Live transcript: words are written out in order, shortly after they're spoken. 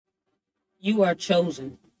You are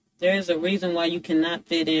chosen. There is a reason why you cannot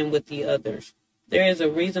fit in with the others. There is a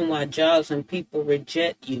reason why jobs and people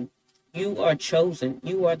reject you. You are chosen.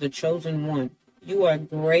 You are the chosen one. You are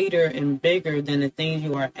greater and bigger than the things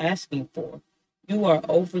you are asking for. You are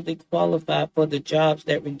overly qualified for the jobs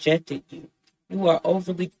that rejected you. You are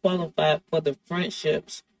overly qualified for the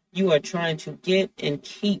friendships you are trying to get and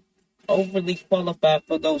keep. Overly qualified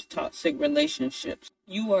for those toxic relationships.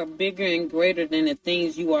 You are bigger and greater than the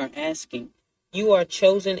things you are asking. You are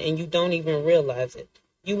chosen and you don't even realize it.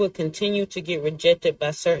 You will continue to get rejected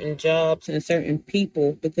by certain jobs and certain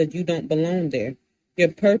people because you don't belong there. Your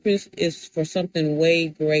purpose is for something way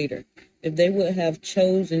greater. If they would have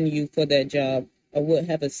chosen you for that job or would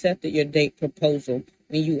have accepted your date proposal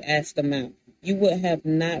when you asked them out, you would have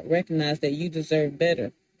not recognized that you deserve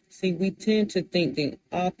better. See, we tend to think the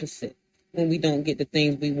opposite when we don't get the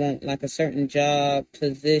things we want, like a certain job,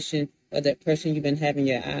 position, or that person you've been having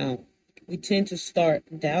your eye on. We tend to start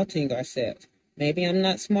doubting ourselves. Maybe I'm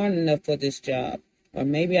not smart enough for this job, or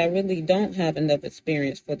maybe I really don't have enough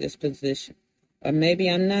experience for this position, or maybe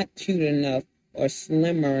I'm not cute enough or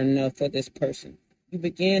slimmer enough for this person. You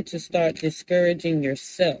begin to start discouraging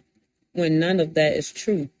yourself when none of that is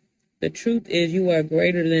true. The truth is you are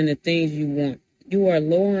greater than the things you want. You are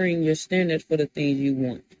lowering your standards for the things you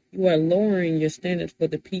want. You are lowering your standards for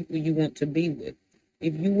the people you want to be with.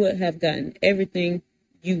 If you would have gotten everything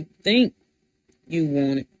you think you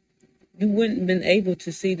wanted, you wouldn't have been able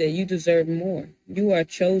to see that you deserve more. You are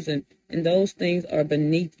chosen, and those things are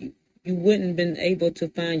beneath you. You wouldn't have been able to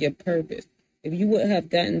find your purpose. If you would have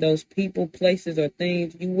gotten those people, places, or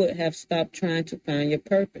things, you would have stopped trying to find your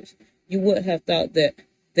purpose. You would have thought that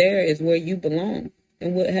there is where you belong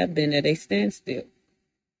and would have been at a standstill.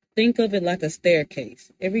 Think of it like a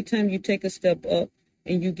staircase. Every time you take a step up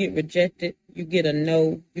and you get rejected, you get a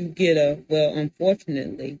no, you get a, well,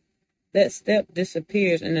 unfortunately, that step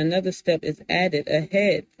disappears and another step is added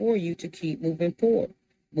ahead for you to keep moving forward,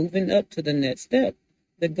 moving up to the next step.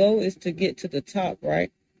 The goal is to get to the top,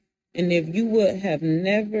 right? And if you would have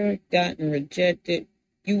never gotten rejected,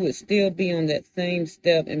 you would still be on that same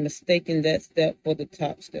step and mistaking that step for the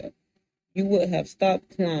top step. You would have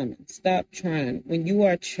stopped climbing, stopped trying. When you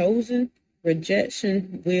are chosen,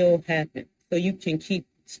 rejection will happen so you can keep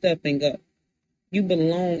stepping up. You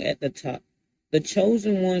belong at the top. The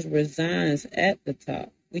chosen ones resigns at the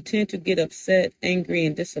top. We tend to get upset, angry,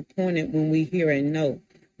 and disappointed when we hear a no.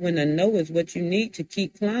 When a no is what you need to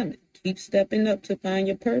keep climbing, keep stepping up to find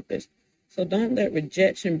your purpose. So don't let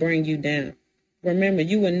rejection bring you down. Remember,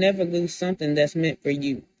 you will never lose something that's meant for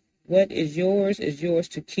you. What is yours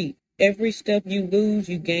to keep. Every step you lose,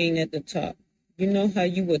 you gain at the top. You know how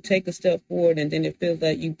you will take a step forward and then it feels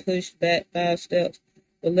like you pushed back 5 steps?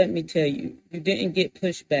 Well, let me tell you, you didn't get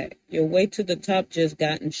pushed back. Your way to the top just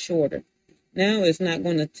gotten shorter. Now it's not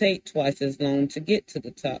going to take twice as long to get to the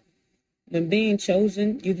top. When being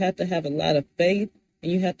chosen, you have to have a lot of faith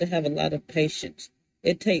and you have to have a lot of patience.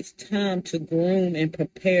 It takes time to groom and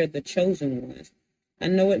prepare the chosen ones. I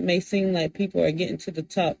know it may seem like people are getting to the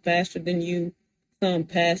top faster than you, some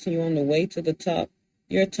passing you on the way to the top.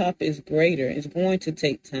 Your top is greater. It's going to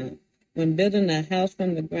take time. When building a house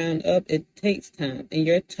from the ground up, it takes time, and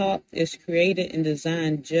your top is created and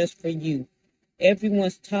designed just for you.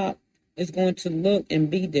 Everyone's top is going to look and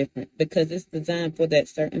be different because it's designed for that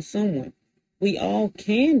certain someone. We all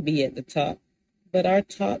can be at the top, but our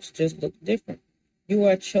tops just look different. You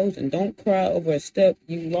are chosen. Don't cry over a step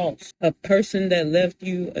you lost. A person that left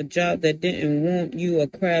you, a job that didn't want you, a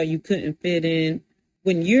crowd you couldn't fit in.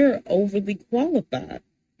 When you're overly qualified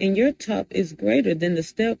and your top is greater than the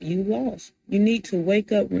step you lost, you need to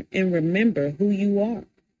wake up and remember who you are.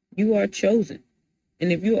 You are chosen.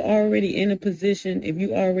 And if you're already in a position, if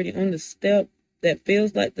you're already on the step that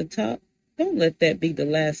feels like the top, don't let that be the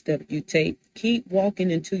last step you take. Keep walking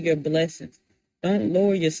into your blessings. Don't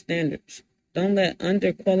lower your standards. Don't let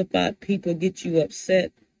underqualified people get you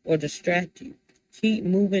upset or distract you. Keep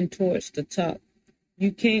moving towards the top.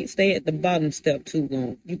 You can't stay at the bottom step too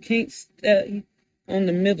long. You can't stay on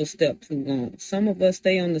the middle step too long. Some of us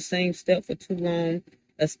stay on the same step for too long,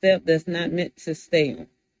 a step that's not meant to stay on.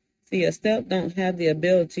 See, a step don't have the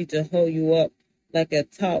ability to hold you up like a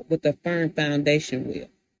top with a firm foundation will.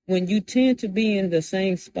 When you tend to be in the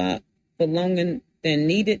same spot for longer than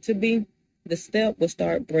needed to be, the step will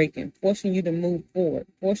start breaking, forcing you to move forward,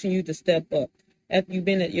 forcing you to step up. After you've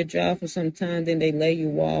been at your job for some time, then they lay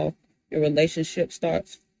you off. Your relationship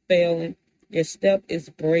starts failing. Your step is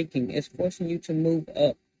breaking. It's forcing you to move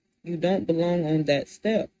up. You don't belong on that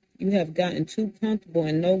step. You have gotten too comfortable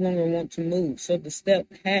and no longer want to move. So the step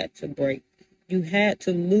had to break. You had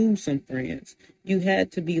to lose some friends. You had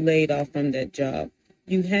to be laid off from that job.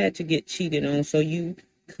 You had to get cheated on so you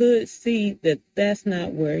could see that that's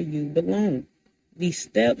not where you belong. The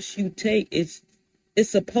steps you take it's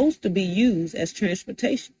supposed to be used as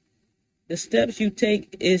transportation. The steps you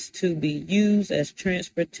take is to be used as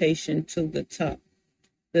transportation to the top.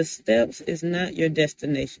 The steps is not your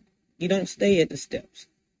destination. You don't stay at the steps.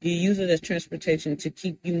 You use it as transportation to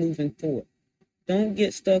keep you moving forward. Don't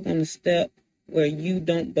get stuck on the step where you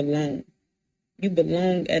don't belong. You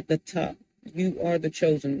belong at the top. You are the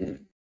chosen one.